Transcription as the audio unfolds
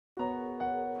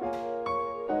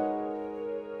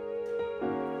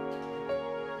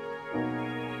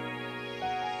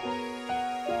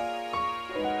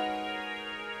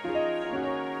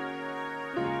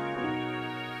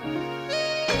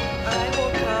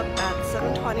up at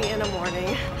 7:20 in the morning.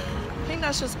 I think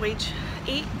that's just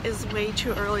 8 is way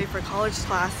too early for college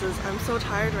classes. I'm so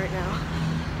tired right now.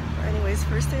 But anyways,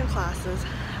 first day of classes.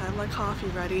 I have my coffee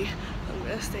ready. I'm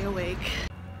gonna stay awake.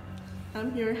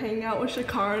 I'm here hanging out with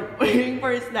Shakar, waiting for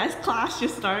his next class to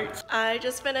start. I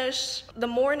just finished the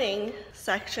morning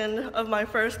section of my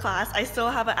first class. I still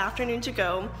have an afternoon to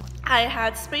go. I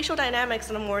had spatial dynamics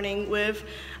in the morning with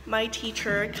my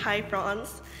teacher, Kai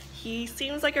Franz. He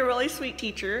seems like a really sweet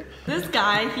teacher. This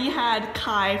guy, he had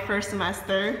Kai first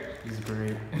semester. He's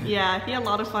great. Yeah, he had a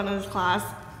lot of fun in his class.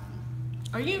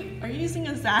 Are you using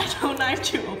a X-Acto knife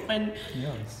to open?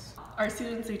 Yes. Our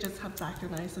students, they just have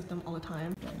X-Acto knives with them all the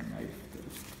time.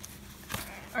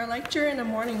 Our lecture in the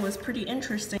morning was pretty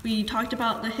interesting. We talked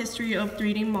about the history of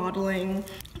 3D modeling.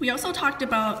 We also talked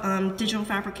about digital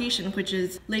fabrication, which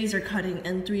is laser cutting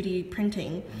and 3D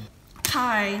printing.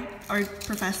 Kai, our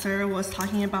professor, was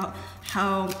talking about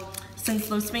how since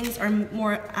those things are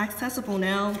more accessible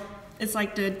now, it's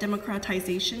like the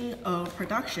democratization of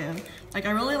production. Like,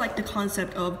 I really like the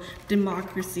concept of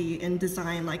democracy in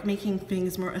design, like making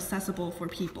things more accessible for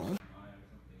people.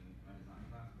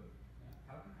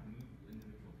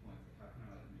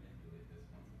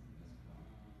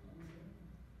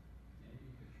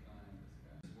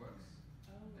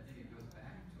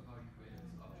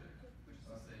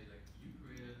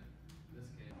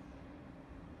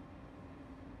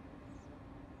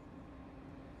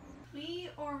 We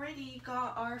already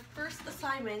got our first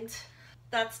assignment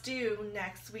that's due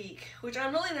next week, which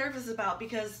I'm really nervous about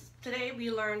because today we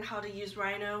learned how to use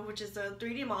Rhino, which is a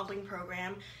 3D modeling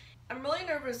program. I'm really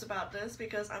nervous about this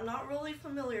because I'm not really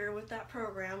familiar with that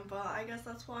program, but I guess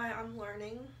that's why I'm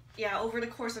learning. Yeah, over the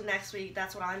course of next week,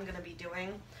 that's what I'm gonna be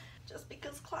doing. Just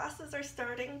because classes are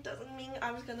starting doesn't mean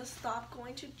I was gonna stop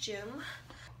going to gym.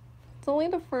 It's only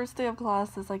the first day of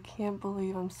classes. I can't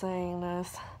believe I'm saying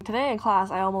this. Today in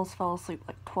class, I almost fell asleep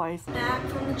like twice. Back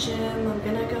from the gym, I'm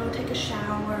gonna go take a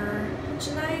shower.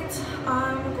 Tonight,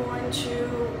 I'm going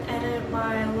to edit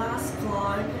my last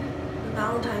vlog, the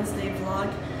Valentine's Day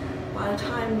vlog. By the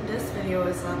time this video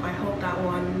is up, I hope that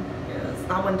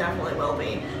one definitely will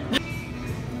be.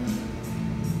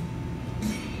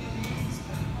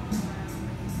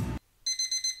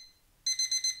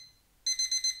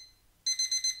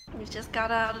 We just got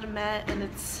out of the Met and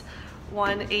it's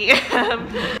 1 a.m.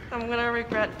 I'm gonna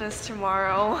regret this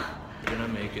tomorrow. You're gonna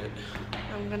make it.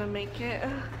 I'm gonna make it.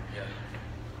 Yeah.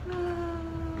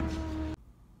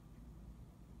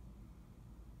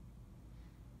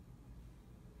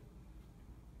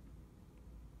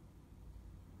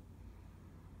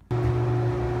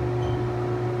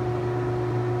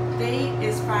 Today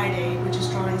is Friday, which is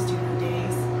drawing studio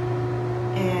days.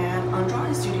 And on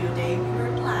drawing studio day, we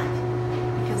wear black.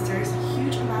 Because there's a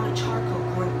huge amount of charcoal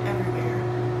going everywhere.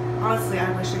 Honestly,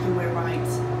 I wish I could wear white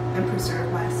and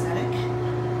preserve my aesthetic,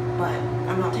 but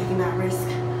I'm not taking that risk,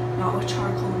 not with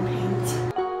charcoal and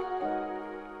paint.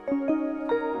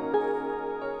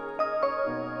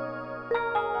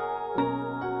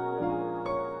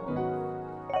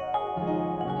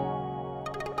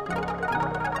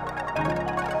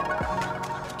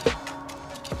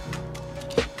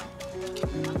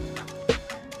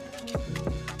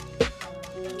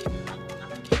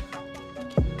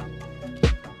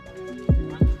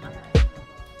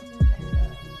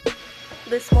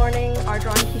 This morning, our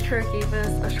drawing teacher gave us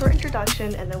a short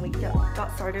introduction and then we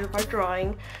got started with our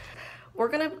drawing.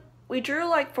 We drew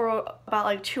like for about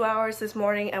like 2 hours this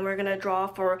morning and we're gonna draw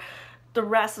for the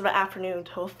rest of the afternoon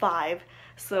till 5.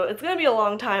 So it's gonna be a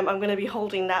long time. I'm gonna be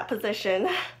holding that position.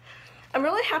 I'm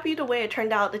really happy the way it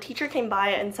turned out. The teacher came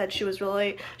by and said she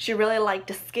really liked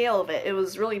the scale of it. It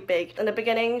was really big. In the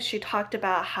beginning, she talked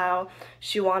about how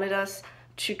she wanted us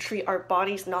to treat our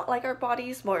bodies not like our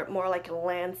bodies, more like a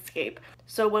landscape.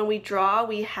 So when we draw,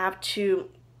 we have to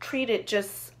treat it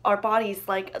just our bodies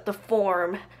like the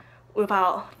form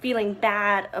without feeling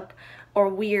bad or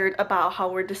weird about how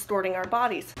we're distorting our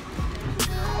bodies.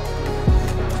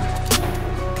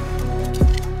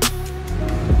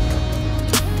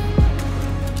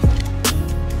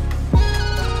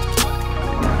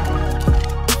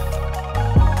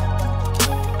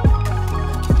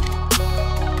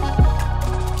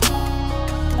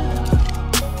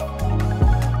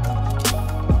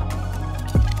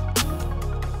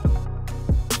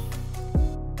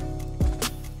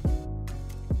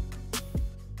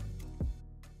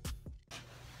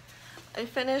 I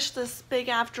finished this big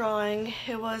app drawing.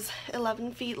 It was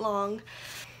 11 feet long.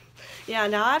 Yeah,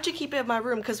 now I have to keep it in my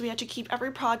room because we have to keep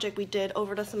every project we did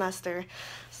over the semester.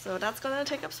 So that's gonna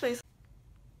take up space.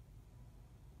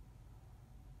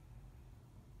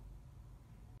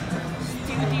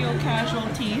 Studio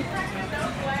casualty.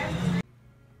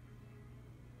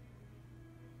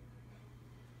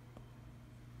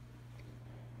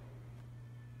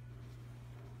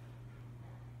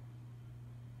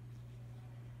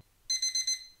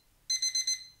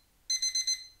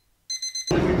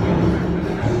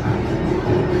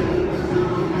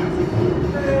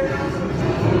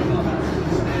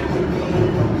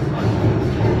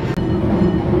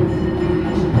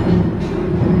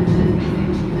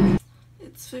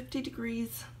 It's 50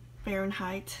 degrees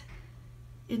Fahrenheit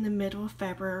in the middle of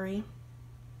February.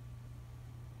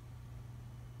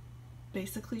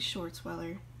 Basically shorts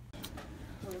weather.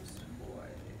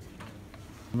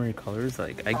 Primary colors,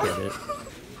 like, I get it.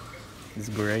 It's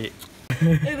great.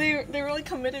 They're really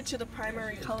committed to the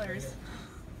primary colors.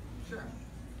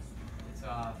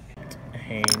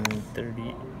 Hang 30.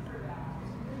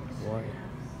 What?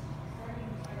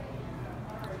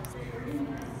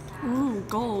 Ooh,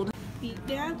 gold.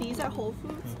 They have these at Whole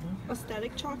Foods.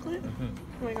 Aesthetic chocolate.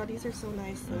 Oh my god, these are so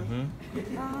nice though.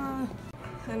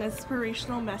 An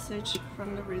inspirational message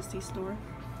from the RISD store.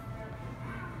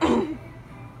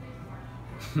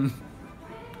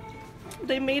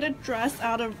 They made a dress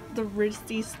out of the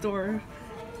RISD store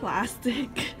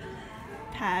plastic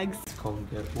tags. It's called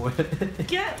Get Wet.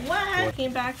 Get wet!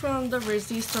 Came back from the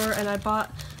RISD store and I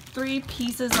bought 3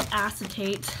 pieces of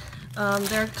acetate.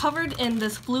 They're covered in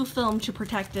this blue film to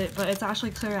protect it, but it's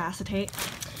actually clear acetate.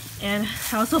 And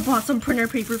I also bought some printer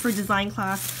paper for design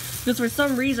class, because for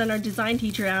some reason our design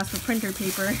teacher asked for printer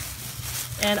paper.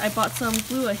 And I bought some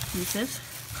glue adhesive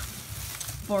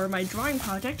for my drawing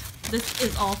project. This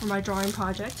is all for my drawing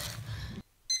project.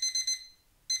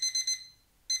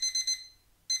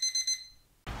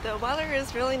 The weather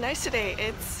is really nice today.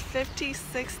 It's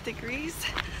 56 degrees.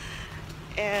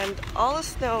 And all the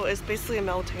snow is basically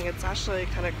melting. It's actually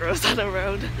kind of gross on the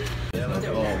road. The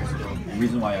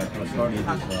reason why I started is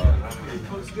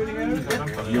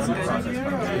music process.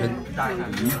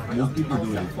 Most people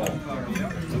do it in fall.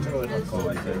 So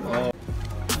I said, oh.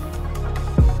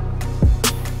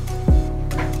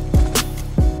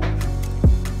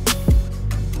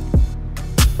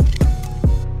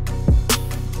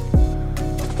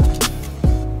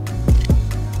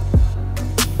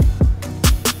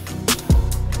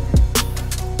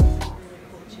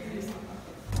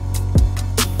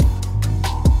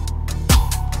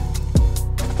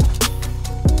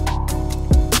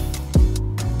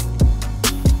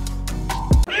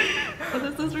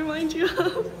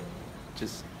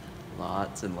 Just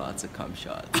lots and lots of cum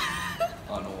shots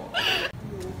on a wall. I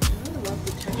love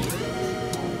the texture.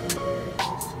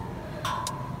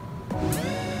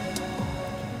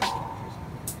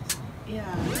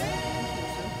 Yeah.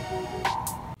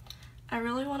 I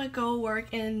really want to go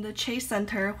work in the Chase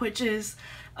Center, which is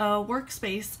a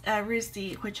workspace at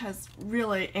RISD, which has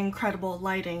really incredible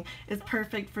lighting. It's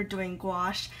perfect for doing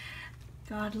gouache.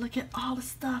 God, look at all the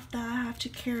stuff that I have to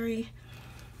carry.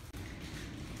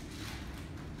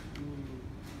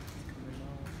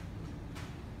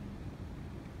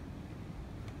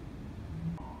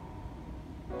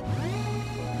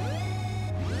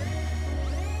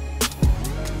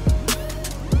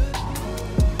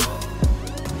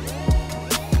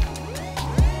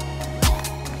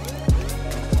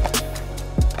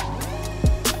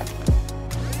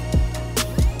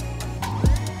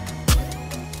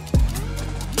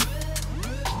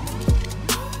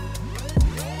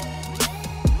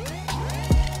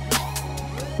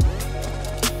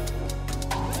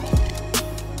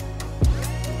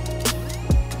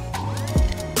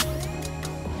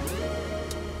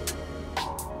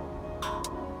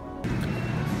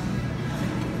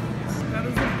 That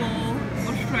is a bowl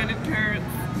of shredded carrots.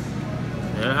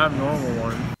 Yeah, I have normal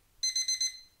one.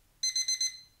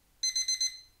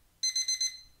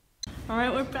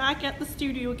 Alright, we're back at the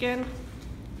studio again.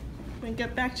 And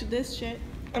get back to this shit.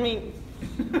 I mean,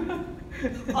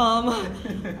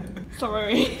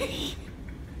 sorry.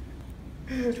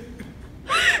 Did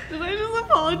I just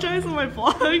apologize on my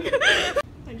vlog?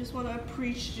 I just want to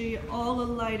appreciate all the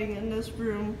lighting in this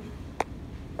room.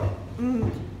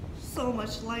 So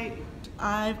much light.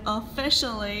 I've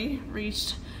officially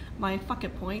reached my fuck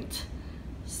it point.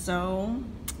 So,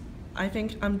 I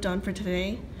think I'm done for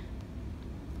today.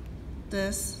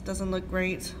 This doesn't look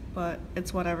great, but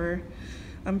it's whatever.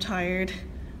 I'm tired.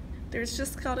 There's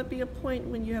just gotta be a point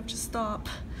when you have to stop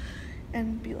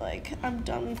and be like, I'm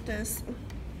done with this.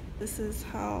 This is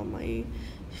how my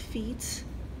feet,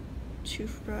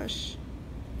 toothbrush,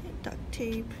 and duct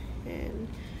tape, and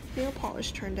nail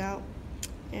polish turned out.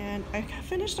 And I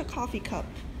finished a coffee cup.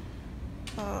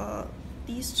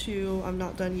 These two I'm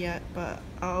not done yet, but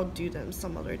I'll do them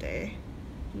some other day.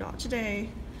 Not today.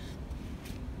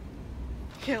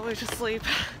 Can't wait to sleep.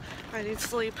 I need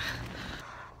sleep.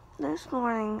 This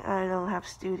morning I don't have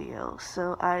studio,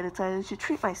 so I decided to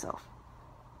treat myself.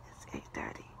 It's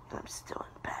 8:30 and I'm still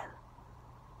in bed.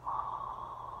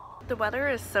 The weather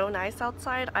is so nice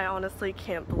outside, I honestly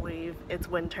can't believe it's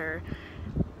winter.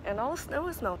 And all the snow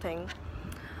is melting.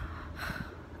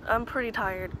 I'm pretty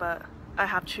tired, but I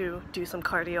have to do some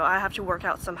cardio. I have to work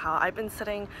out somehow. I've been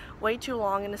sitting way too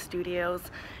long in the studios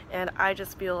and I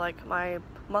just feel like my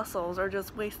muscles are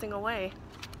just wasting away.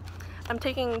 I'm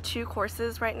taking 2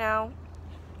 courses right now,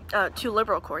 2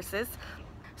 liberal courses.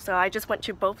 So I just went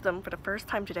to both of them for the first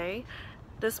time today.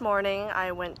 This morning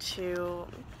I went to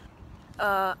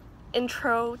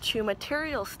Intro to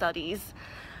Material Studies.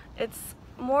 It's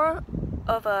more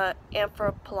of an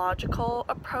anthropological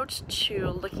approach to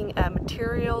looking at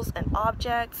materials and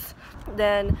objects.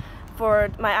 Then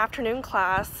for my afternoon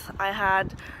class, I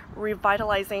had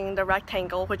Revitalizing the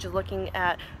Rectangle, which is looking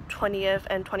at 20th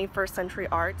and 21st century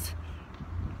art.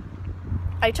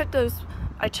 I took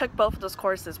both of those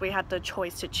courses. We had the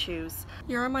choice to choose.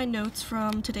 Here are my notes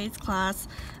from today's class.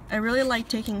 I really like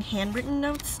taking handwritten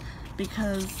notes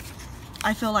because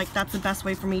I feel like that's the best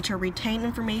way for me to retain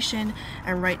information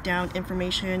and write down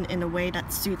information in a way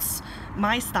that suits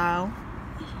my style.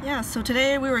 Yeah, so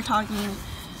today we were talking,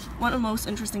 one of the most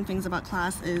interesting things about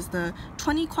class is the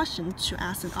 20 questions to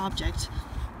ask an object.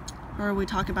 Where we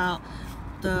talk about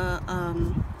the,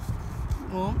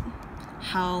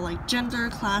 how like gender,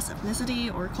 class,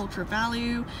 ethnicity, or cultural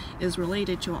value is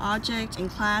related to an object. In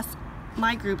class,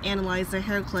 my group analyzed the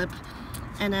hair clip,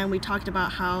 and then we talked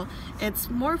about how it's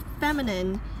more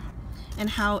feminine and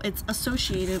how it's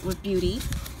associated with beauty.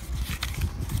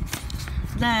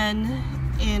 Then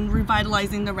in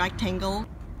Revitalizing the Rectangle,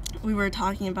 we were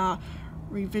talking about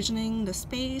revisioning the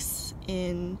space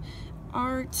in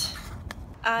art.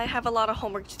 I have a lot of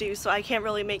homework to do, so I can't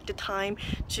really make the time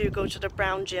to go to the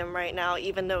Brown gym right now,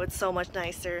 even though it's so much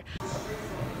nicer.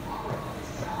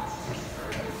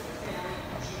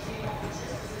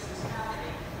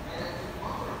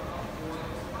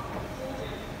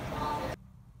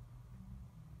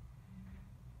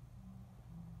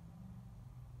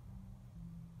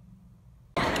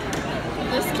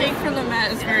 This cake from the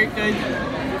Met is very good,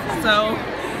 so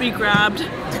we grabbed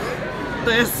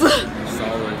this.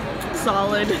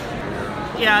 Solid.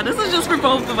 Yeah, this is just for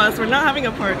both of us. We're not having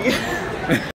a party.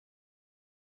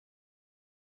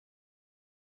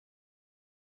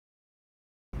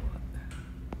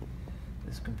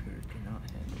 This computer cannot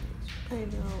handle this. I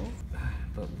know.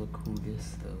 But look who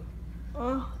this though.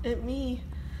 Oh, it me.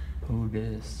 Who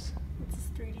this? It's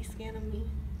a 3D scan of me.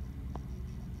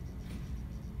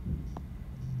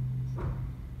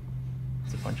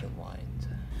 It's a bunch of lines.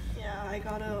 Yeah, I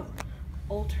gotta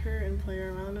alter and play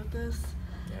around with this.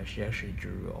 Yeah, she actually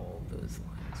drew all those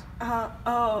lines.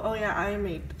 Oh yeah, I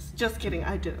made this. Just kidding,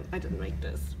 I didn't make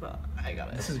this, but I got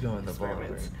it. This is going in the blog,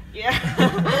 right? Yeah.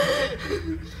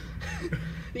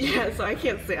 Yeah, so I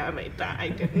can't say I made that, I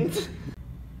didn't.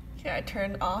 Okay, I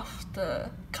turned off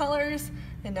the colors,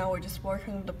 and now we're just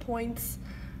working the points.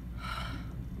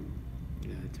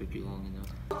 Yeah, it took you long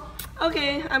enough.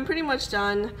 Okay, I'm pretty much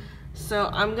done. So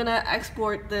I'm gonna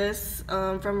export this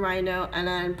from Rhino and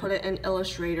then put it in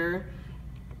Illustrator.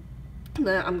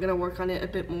 Then I'm gonna work on it a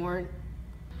bit more.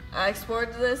 I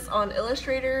exported this on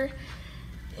Illustrator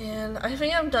and I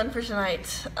think I'm done for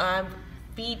tonight. I'm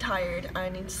tired, I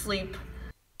need sleep.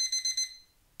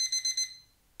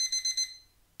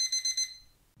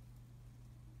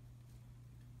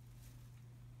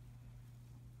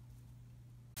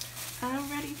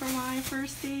 I'm ready for my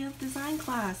first day of design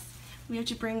class. We have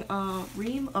to bring a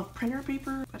ream of printer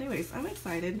paper. But anyways, I'm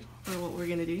excited for what we're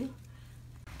gonna do.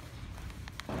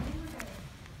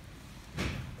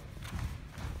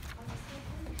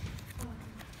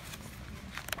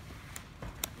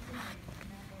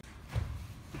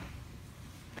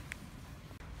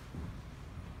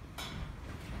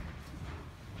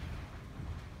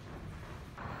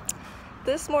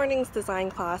 This morning's design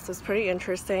class was pretty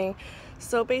interesting.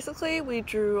 So basically we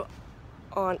drew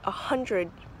on 100+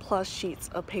 sheets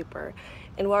of paper,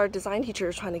 and what our design teacher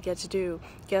is trying to get us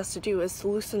to do is to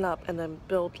loosen up and then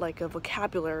build like a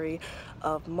vocabulary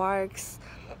of marks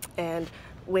and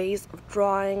ways of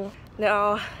drawing.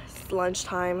 Now it's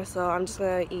lunchtime, so I'm just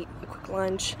gonna eat a quick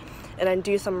lunch and then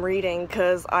do some reading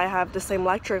because I have the same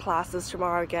lecture classes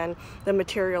tomorrow again, the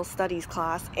material studies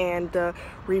class and the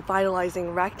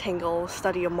Revitalizing Rectangle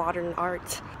study of modern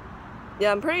art.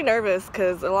 Yeah, I'm pretty nervous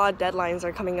because a lot of deadlines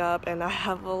are coming up and I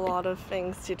have a lot of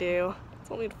things to do.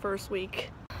 It's only the first week.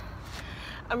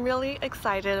 I'm really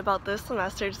excited about this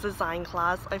semester's design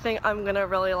class. I think I'm gonna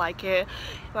really like it.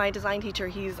 My design teacher,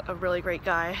 he's a really great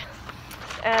guy.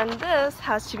 And this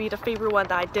has to be the favorite one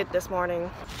that I did this morning.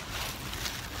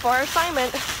 For our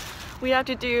assignment, we have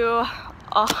to do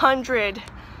 100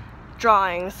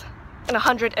 drawings and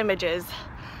 100 images.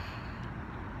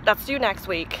 That's due next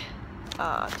week.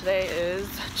 Today is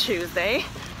Tuesday.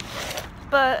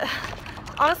 But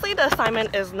honestly, the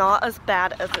assignment is not as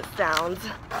bad as it sounds.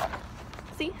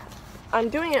 See, I'm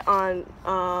doing it on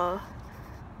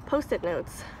post-it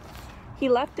notes. He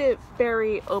left it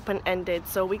very open-ended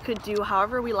so we could do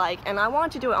however we like, and I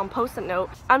wanted to do it on post-it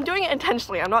note. I'm doing it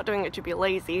intentionally, I'm not doing it to be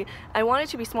lazy. I want it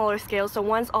to be smaller scale, so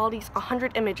once all these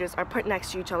 100 images are put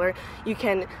next to each other, you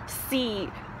can see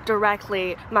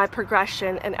directly my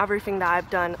progression and everything that I've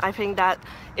done. I think that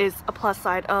is a plus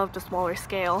side of the smaller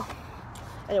scale.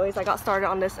 Anyways, I got started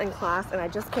on this in class and I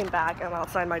just came back. I'm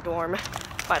outside my dorm,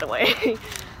 by the way.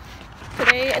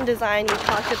 Today in design, we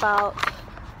talked about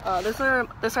these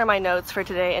are my notes for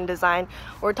today in design.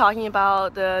 We're talking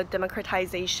about the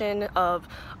democratization of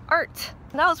art.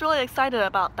 And I was really excited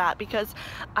about that because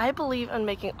I believe in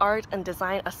making art and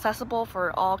design accessible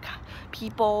for all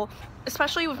people,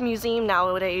 especially with museum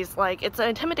nowadays. Like, it's an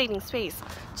intimidating space.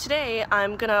 Today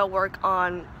I'm gonna work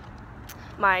on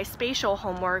my spatial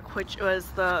homework, which was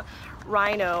the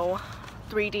Rhino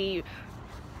 3D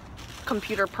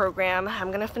computer program.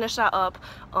 I'm gonna finish that up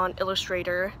on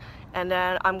Illustrator, and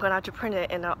then I'm gonna have to print it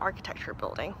in an architecture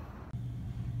building.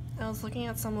 I was looking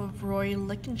at some of Roy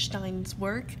Lichtenstein's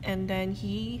work, and then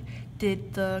he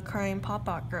did the crying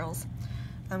pop-out girls.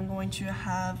 I'm going to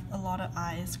have a lot of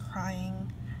eyes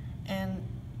crying, and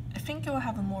I think it will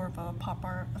have more of a pop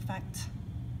art effect.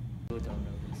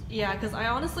 Yeah, because I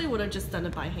honestly would have just done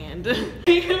it by hand.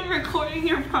 Recording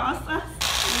your process.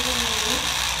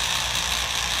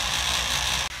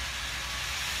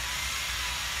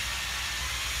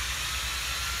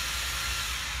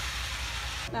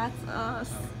 That's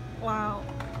us. Wow.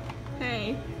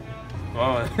 Hey.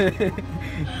 Wow.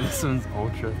 This one's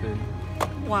ultra thin.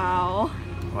 Wow.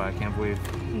 Wow, I can't believe.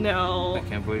 No. I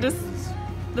can't believe this is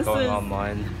going is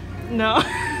online. No.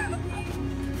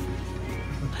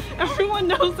 Everyone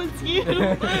knows it's you.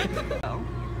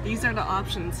 These are the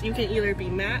options. You can either be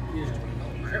matte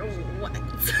or what?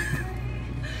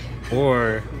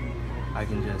 Or I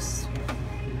can just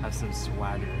have some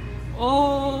swagger.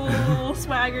 Oh,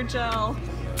 swagger gel.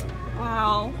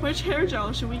 Wow. Which hair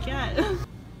gel should we get?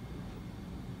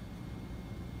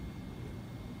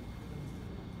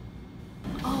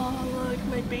 Oh, look,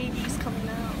 my baby's coming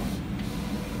out.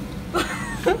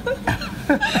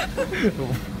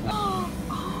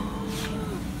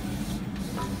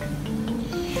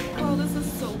 Oh, this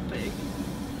is so big.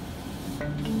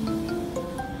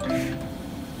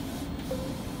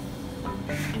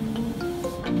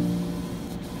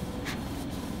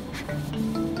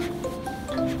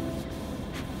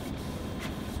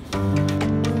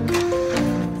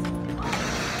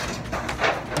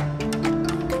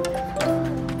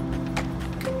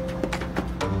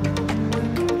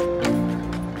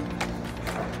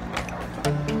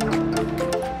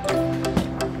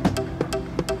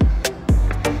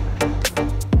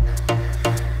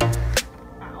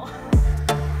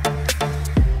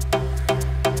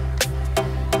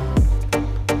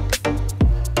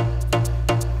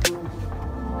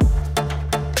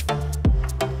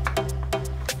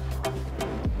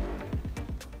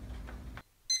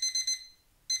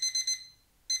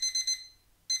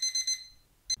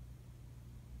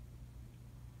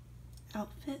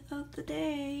 Outfit of the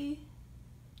day.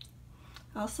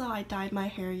 Also, I dyed my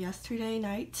hair yesterday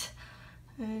night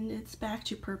and it's back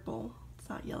to purple. It's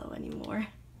not yellow anymore.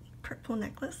 Purple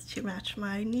necklace to match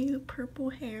my new purple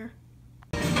hair.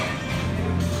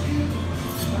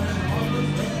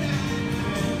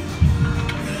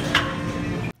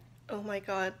 Oh my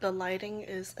god, the lighting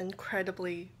is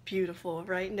incredibly beautiful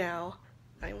right now.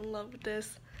 I'm in love with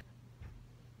this.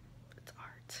 It's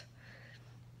art.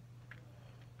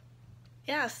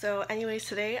 Yeah, so anyways,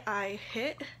 today I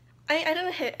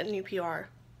didn't hit a new PR,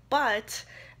 but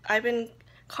I've been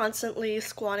constantly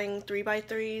squatting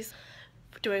 3x3s,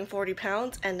 doing 40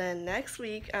 pounds, and then next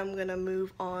week I'm gonna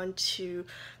move on to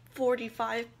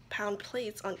 45-pound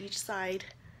plates on each side.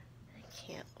 I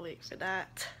can't wait for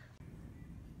that.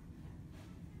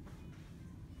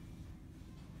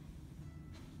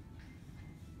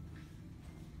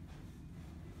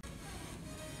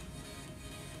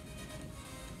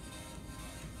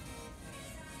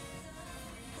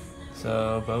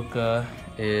 So bokeh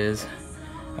is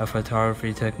a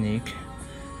photography technique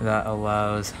that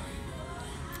allows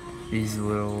these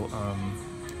little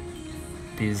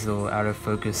these little out of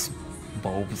focus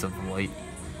bulbs of light,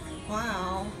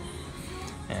 Wow.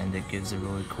 and it gives a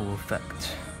really cool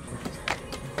effect.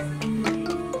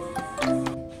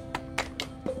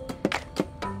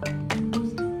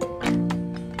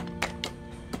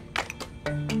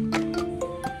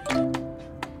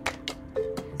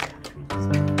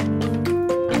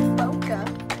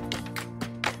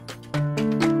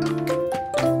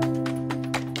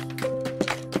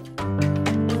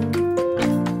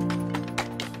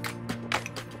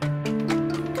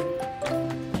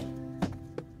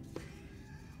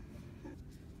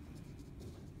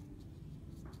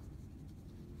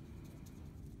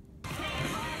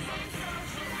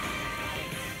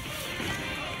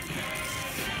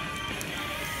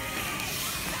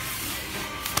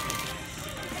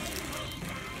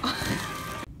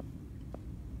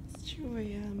 It's 2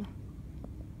 a.m.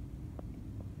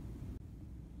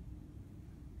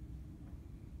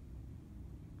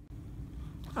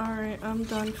 Alright, I'm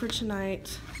done for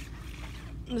tonight.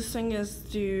 This thing is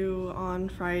due on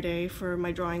Friday for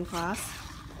my drawing class,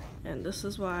 and this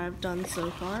is what I've done so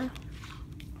far.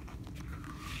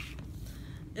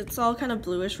 It's all kind of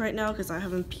bluish right now because I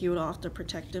haven't peeled off the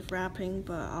protective wrapping,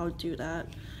 but I'll do that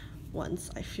once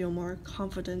I feel more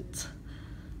confident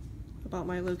about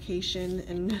my location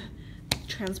and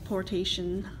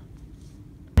transportation.